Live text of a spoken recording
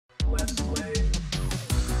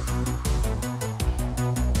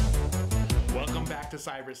to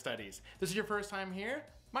Cyber Studies. This is your first time here?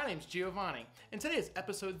 My name's Giovanni, and today is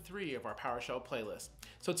episode 3 of our PowerShell playlist.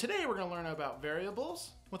 So today we're going to learn about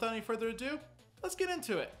variables. Without any further ado, let's get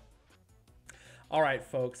into it. All right,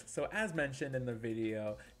 folks, so as mentioned in the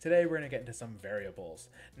video, today we're going to get into some variables.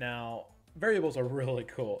 Now, variables are really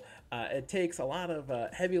cool. It takes a lot of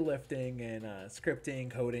heavy lifting and scripting,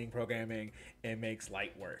 coding, programming, and makes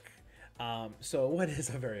light work. So what is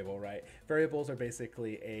a variable, right? Variables are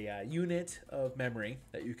basically a unit of memory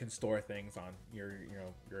that you can store things on your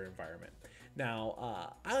environment.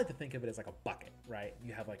 Now, I like to think of it as like a bucket, right?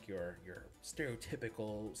 You have like your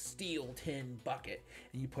stereotypical steel tin bucket,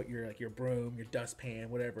 and you put your broom, your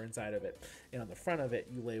dustpan, whatever inside of it. And on the front of it,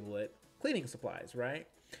 you label it cleaning supplies, right?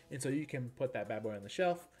 And so you can put that bad boy on the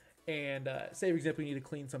shelf. And say, for example, you need to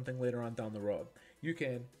clean something later on down the road. You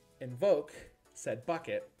can invoke said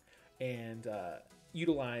bucket and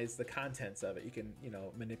utilize the contents of it. You can,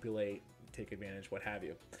 manipulate, take advantage, what have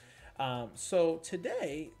you. So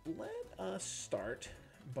today, let us start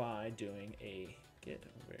by doing a get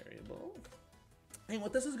variable. And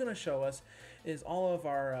what this is going to show us is all of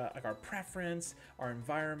our our preference, our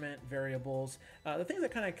environment variables, the things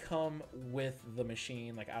that kind of come with the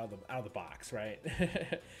machine, like out of the box, right?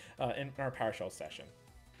 In our PowerShell session.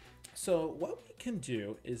 So what we can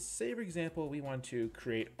do is, say for example, we want to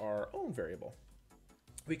create our own variable.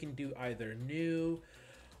 We can do either new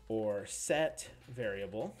or set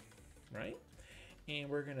variable, right? And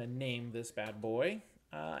we're gonna name this bad boy.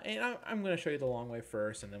 And I'm gonna show you the long way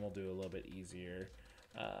first, and then we'll do a little bit easier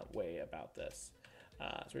way about this. So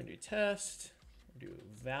we're gonna do test, do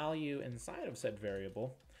value inside of said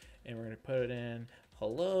variable, and we're gonna put it in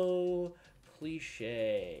hello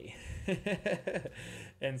cliche.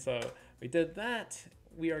 And so we did that.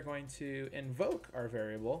 We are going to invoke our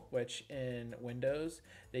variable, which in Windows,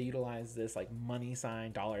 they utilize this like money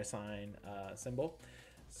sign, dollar sign symbol.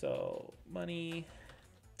 So money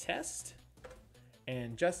test,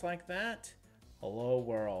 and just like that, hello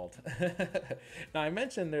world. Now I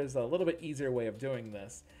mentioned there's a little bit easier way of doing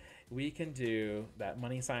this. We can do that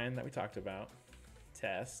money sign that we talked about,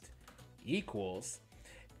 test equals,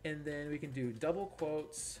 and then we can do double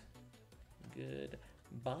quotes,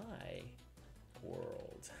 goodbye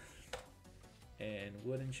world. And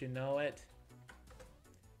wouldn't you know it,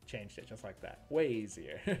 changed it just like that. Way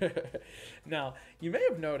easier. Now, you may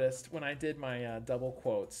have noticed when I did my double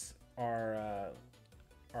quotes, our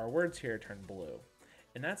words here turned blue.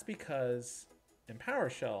 And that's because in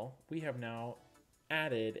PowerShell, we have now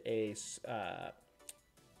added a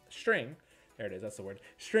string. There it is, that's the word,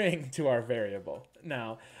 string to our variable.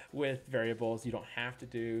 Now, with variables, you don't have to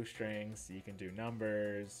do strings. You can do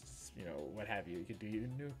numbers, what have you. You can do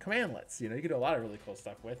new commandlets. You can do a lot of really cool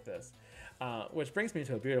stuff with this, which brings me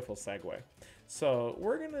to a beautiful segue. So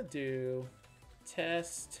we're gonna do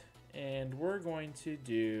test, and we're going to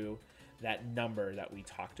do that number that we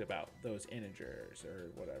talked about, those integers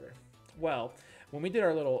or whatever. Well, when we did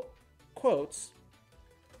our little quotes,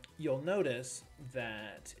 you'll notice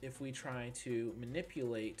that if we try to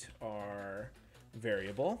manipulate our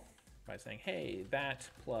variable by saying, hey, that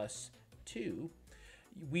plus 2,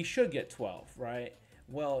 we should get 12, right?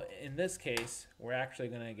 Well, in this case, we're actually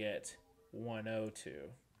going to get 102.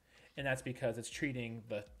 And that's because it's treating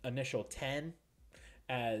the initial 10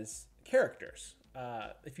 as characters.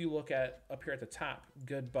 If you look at up here at the top,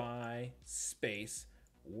 goodbye, space,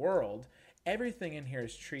 world, everything in here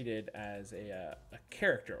is treated as a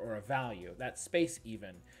character or a value. That space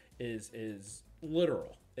even is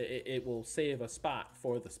literal. It will save a spot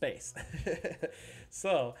for the space.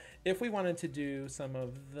 So if we wanted to do some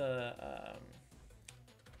of the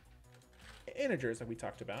integers that we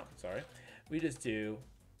talked about, we just do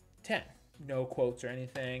 10, no quotes or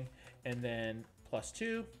anything, and then plus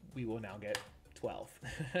 2, we will now get 12.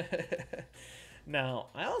 Now,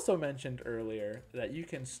 I also mentioned earlier that you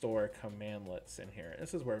can store commandlets in here.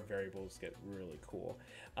 This is where variables get really cool.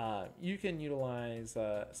 You can utilize,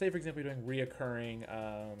 say for example, you're doing reoccurring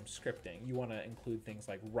scripting. You want to include things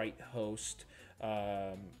like write host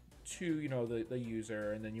to the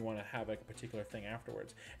user, and then you want to have like a particular thing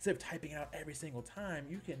afterwards. Instead of typing it out every single time,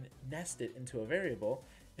 you can nest it into a variable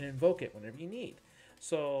and invoke it whenever you need.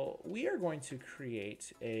 So we are going to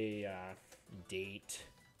create a date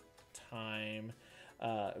time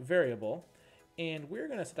variable, and we're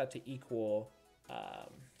going to set that to equal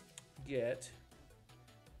get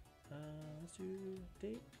let's do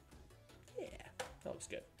date. Yeah, that looks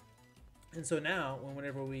good. And so now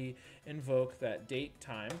whenever we invoke that date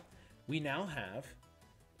time, we now have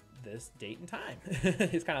this date and time.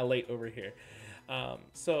 It's kind of late over here.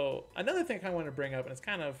 So another thing I kind of want to bring up, and it's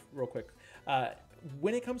kind of real quick,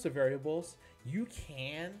 when it comes to variables, you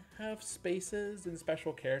can have spaces and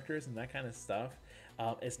special characters and that kind of stuff.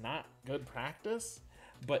 It's not good practice,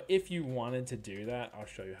 but if you wanted to do that, I'll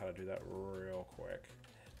show you how to do that real quick.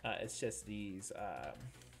 It's just these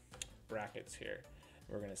brackets here.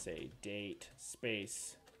 We're gonna say date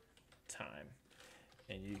space time,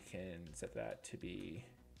 and you can set that to be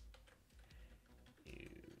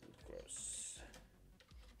gross.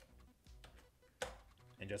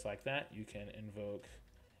 And just like that, you can invoke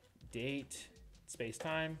date space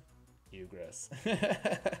time gross.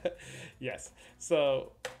 Yes,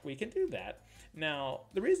 so we can do that. Now,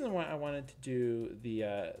 the reason why I wanted to do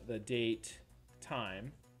the date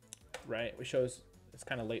time, right, which shows it's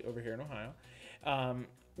kind of late over here in Ohio,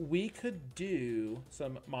 we could do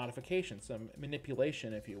some modification, some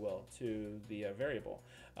manipulation, if you will, to the variable.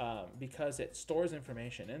 Because it stores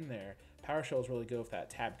information in there, PowerShell is really good with that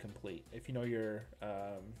tab complete. If you know your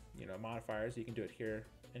modifiers, you can do it here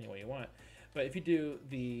any way you want. But if you do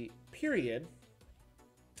the period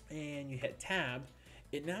and you hit tab,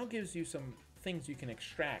 it now gives you some things you can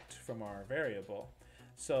extract from our variable.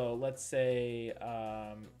 So let's say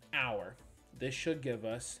hour. This should give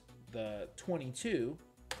us the 22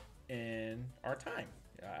 in our time.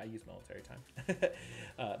 I use military time,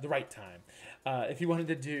 the right time. If you wanted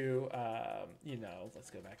to do,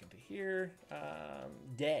 let's go back into here,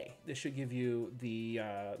 day. This should give you the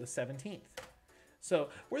 17th. So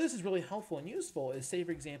where this is really helpful and useful is, say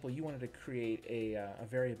for example, you wanted to create a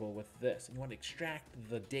variable with this, and you want to extract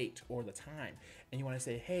the date or the time, and you want to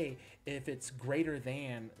say, hey, if it's greater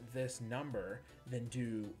than this number, then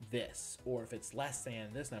do this, or if it's less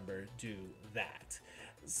than this number, do that.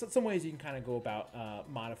 So some ways you can kind of go about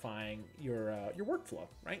modifying your workflow,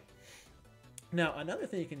 right? Now, another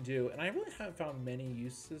thing you can do, and I really haven't found many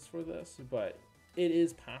uses for this, but it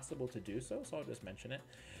is possible to do so I'll just mention it,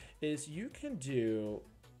 is you can do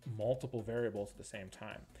multiple variables at the same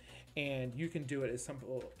time. And you can do it as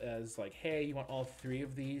simple as like, hey, you want all three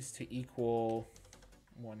of these to equal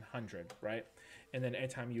 100, right? And then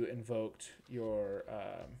anytime you invoked your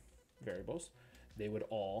variables, they would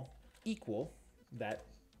all equal that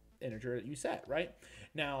integer that you set, right?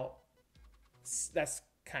 Now, that's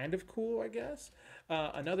kind of cool, I guess.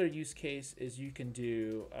 Another use case is you can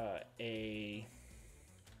do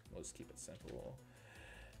let's keep it simple,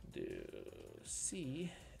 do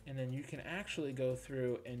C, and then you can actually go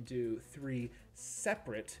through and do 3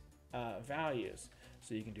 separate values.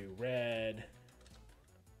 So you can do red,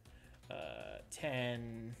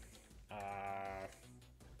 10,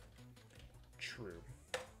 true.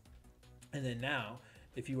 And then now,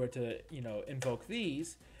 if you were to, invoke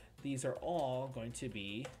these are all going to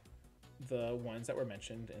be the ones that were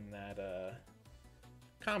mentioned in that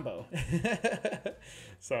combo.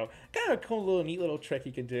 So kind of a cool little neat little trick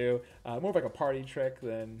you can do, more of like a party trick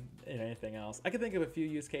than anything else. I can think of a few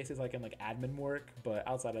use cases like in like admin work, but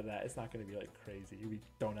outside of that, it's not going to be like crazy. You'll be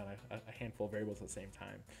throwing out a handful of variables at the same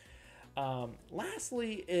time.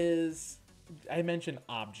 Lastly is, I mentioned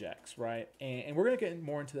objects, right? And we're going to get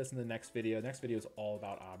more into this in the next video. The next video is all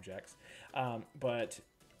about objects. But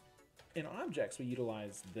in objects, we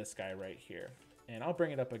utilize this guy right here. And I'll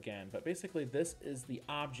bring it up again, but basically this is the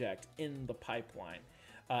object in the pipeline.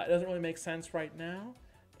 It doesn't really make sense right now,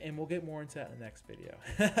 and we'll get more into that in the next video.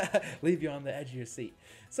 Leave you on the edge of your seat.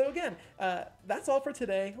 So again, that's all for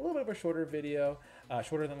today. A little bit of a shorter video,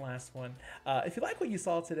 shorter than the last one. If you like what you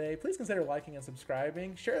saw today, please consider liking and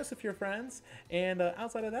subscribing. Share this with your friends. And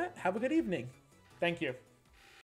outside of that, have a good evening. Thank you.